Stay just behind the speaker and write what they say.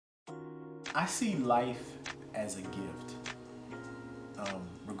I see life as a gift.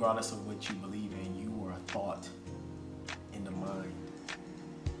 Regardless of what you believe in, you are a thought in the mind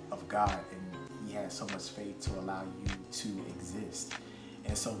of God, and He has so much faith to allow you to exist.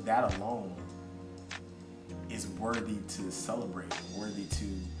 And so that alone is worthy to celebrate, worthy to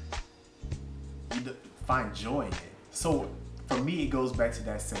find joy in. So for me, it goes back to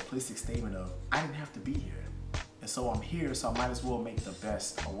that simplistic statement of, I didn't have to be here. And so I'm here, so I might as well make the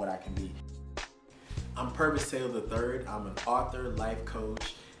best of what I can be. I'm Pervis Taylor III. I'm an author, life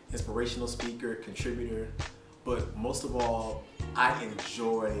coach, inspirational speaker, contributor, but most of all, I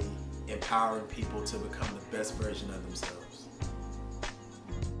enjoy empowering people to become the best version of themselves.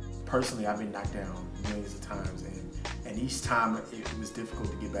 Personally, I've been knocked down millions of times, and each time it was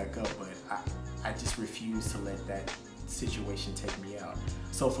difficult to get back up, but I just refuse to let that situation take me out.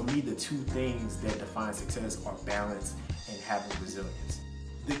 So for me, the two things that define success are balance and having resilience.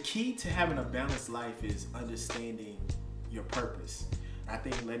 The key to having a balanced life is understanding your purpose. I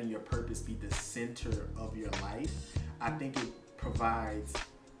think letting your purpose be the center of your life, I think it provides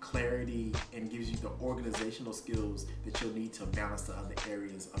clarity and gives you the organizational skills that you'll need to balance the other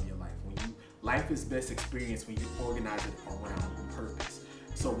areas of your life. Life is best experienced when you organize it around purpose.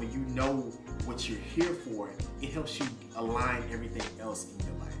 So when you know what you're here for, it helps you align everything else in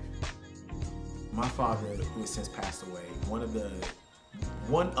your life. My father, who has since passed away, one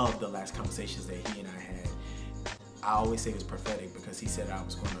of the last conversations that he and I had, I always say it was prophetic, because he said I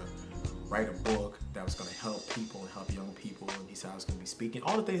was going to write a book that was going to help people and help young people, and he said I was going to be speaking.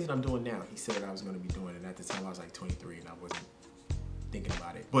 All the things that I'm doing now, he said I was going to be doing, and at the time I was like 23 and I wasn't thinking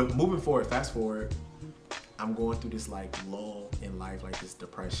about it. But moving forward, fast forward, I'm going through this like lull in life, like this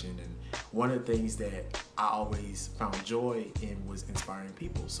depression, and one of the things that I always found joy in was inspiring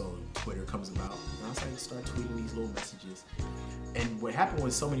people. So Twitter comes about, and I was like, start tweeting these little messages. And what happened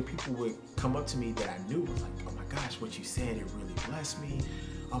was so many people would come up to me that I knew, was like, oh my gosh, what you said, it really blessed me.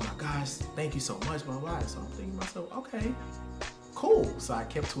 Oh my gosh, thank you so much, blah, blah. So I'm thinking to myself, okay, cool. So I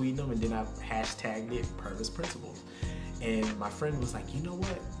kept tweeting them, and then I hashtagged it Pervis Principles. And my friend was like, you know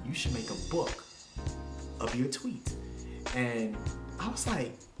what, you should make a book of your tweets. And I was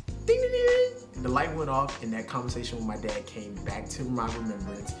like, ding, ding, ding. And the light went off, and that conversation with my dad came back to my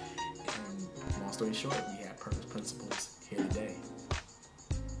remembrance. And long story short, we had Pervis Principles here today.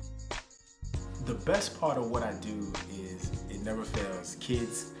 The best part of what I do is it never fails.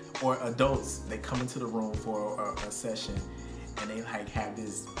 Kids or adults, they come into the room for a session, and they like have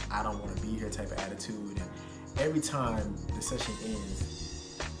this I don't want to be here type of attitude, and every time the session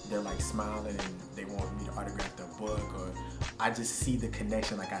ends, they're like smiling and they want me to autograph their book, or I just see the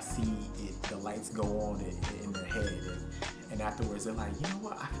connection, like I see it, the lights go on in their head, and afterwards they're like, you know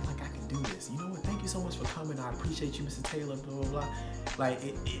what, I feel like I can do this. You know what, thank you so much for coming. I appreciate you, Mr. Taylor, blah, blah, blah. Like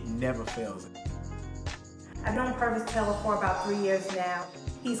it never fails. I've known Pervis Taylor for about 3 years now.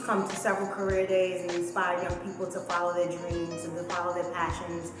 He's come to several career days and inspired young people to follow their dreams and to follow their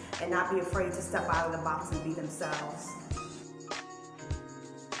passions and not be afraid to step out of the box and be themselves.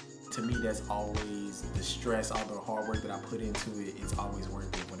 To me, that's always the stress, all the hard work that I put into it, it's always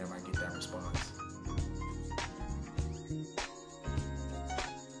worth it.